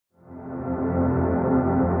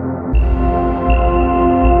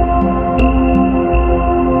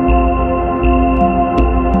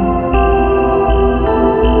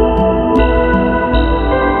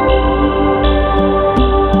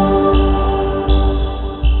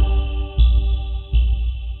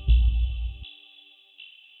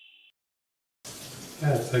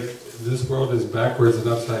backwards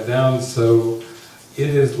and upside down, so it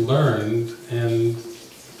is learned, and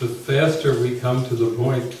the faster we come to the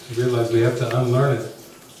point to realize we have to unlearn it.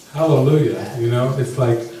 Hallelujah, you know, it's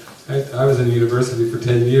like, I was in university for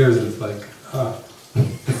 10 years, and it's like,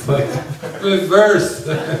 it's like, reverse,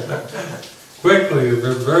 quickly,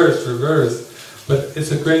 reverse. But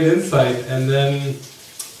it's a great insight, and then,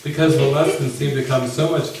 because the lessons seem to come so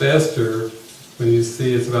much faster when you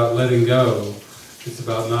see it's about letting go, it's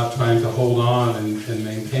about not trying to hold on and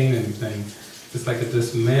maintain anything. It's like a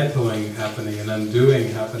dismantling happening, an undoing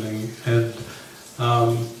happening. And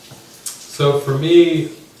so for me,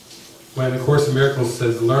 when A Course in Miracles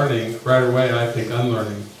says learning, right away I think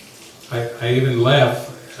unlearning. I even laugh,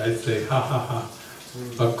 I say, ha ha ha.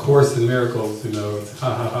 A Course in Miracles, you know, it's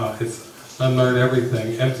ha ha ha. It's unlearn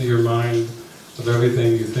everything, empty your mind of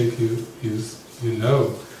everything you think you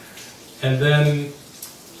know. And then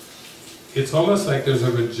it's almost like there's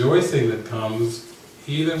a rejoicing that comes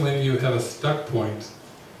even when you have a stuck point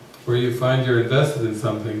where you find you're invested in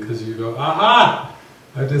something, because you go, aha!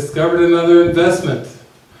 I've discovered another investment,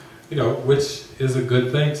 you know, which is a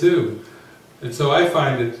good thing too. And so I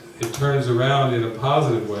find it turns around in a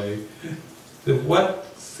positive way, that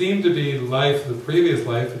what seemed to be life, the previous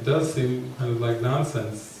life, it does seem kind of like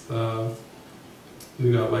nonsense. You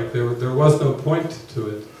know, like there was no point to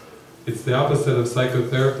it. It's the opposite of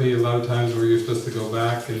psychotherapy, a lot of times, where you're supposed to go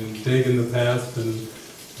back and dig in the past and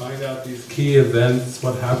find out these key events,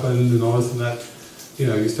 what happened and all this and that. You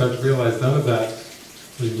know, you start to realize none of that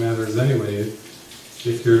really matters anyway.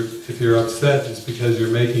 If you're upset, it's because you're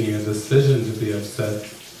making a decision to be upset,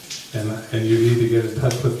 and you need to get in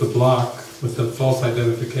touch with the block, with the false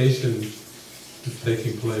identification that's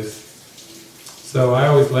taking place. So I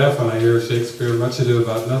always laugh when I hear Shakespeare, Much Ado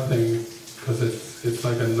About Nothing, because it's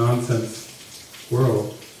like a nonsense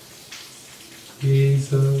world.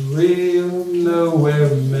 He's a real nowhere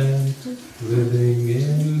man, living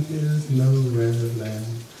in his nowhere land,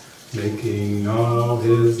 making all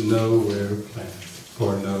his nowhere plans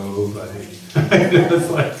for nobody. It's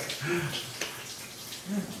like,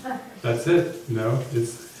 that's it, you know.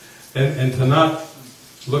 And to not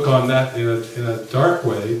look on that in a dark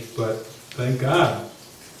way, but thank God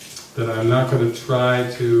that I'm not going to try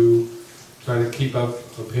to keep up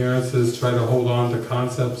appearances, try to hold on to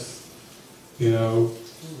concepts, you know.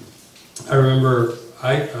 I remember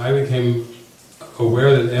I became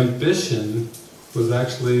aware that ambition was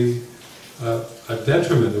actually a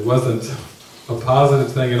detriment. It wasn't a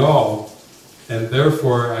positive thing at all, and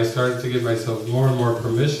therefore I started to give myself more and more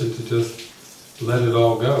permission to just let it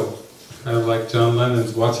all go. Kind of like John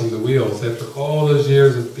Lennon's Watching the Wheels. After all those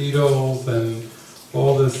years of Beatles and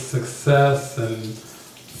all this success and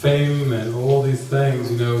fame and all these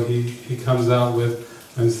things, you know, he comes out with,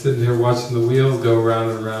 I'm sitting here watching the wheels go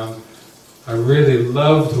round and round. I really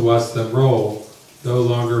love to watch them roll. No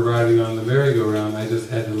longer riding on the merry-go-round, I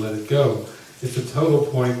just had to let it go. It's a total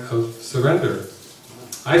point of surrender.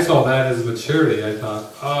 I saw that as maturity. I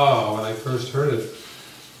thought, oh, when I first heard it,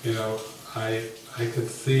 you know, I could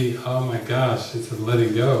see, oh my gosh, it's a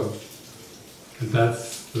letting go. And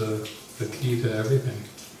that's the key to everything.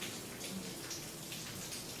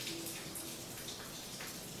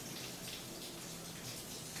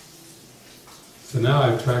 So now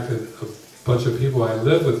I've attracted a bunch of people. I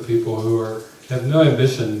live with people who have no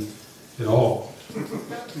ambition at all.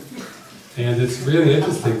 And it's really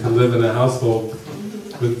interesting to live in a household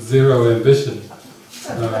with zero ambition.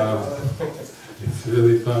 It's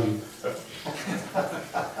really fun.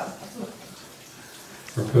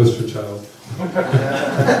 Or poster child.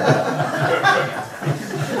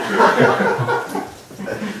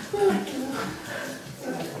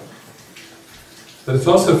 But it's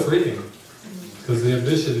also freeing, because the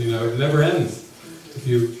ambition, you know, it never ends. If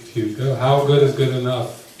you go, how good is good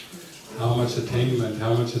enough? How much attainment,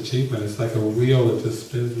 how much achievement? It's like a wheel that just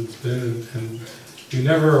spins and spins, and you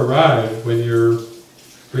never arrive when you're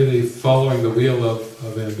really following the wheel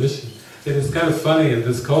of ambition. It is kind of funny in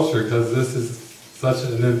this culture, because this is such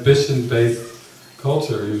an ambition-based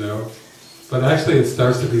culture, you know. But actually it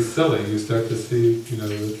starts to be silly. You start to see, you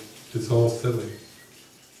know, it's all silly.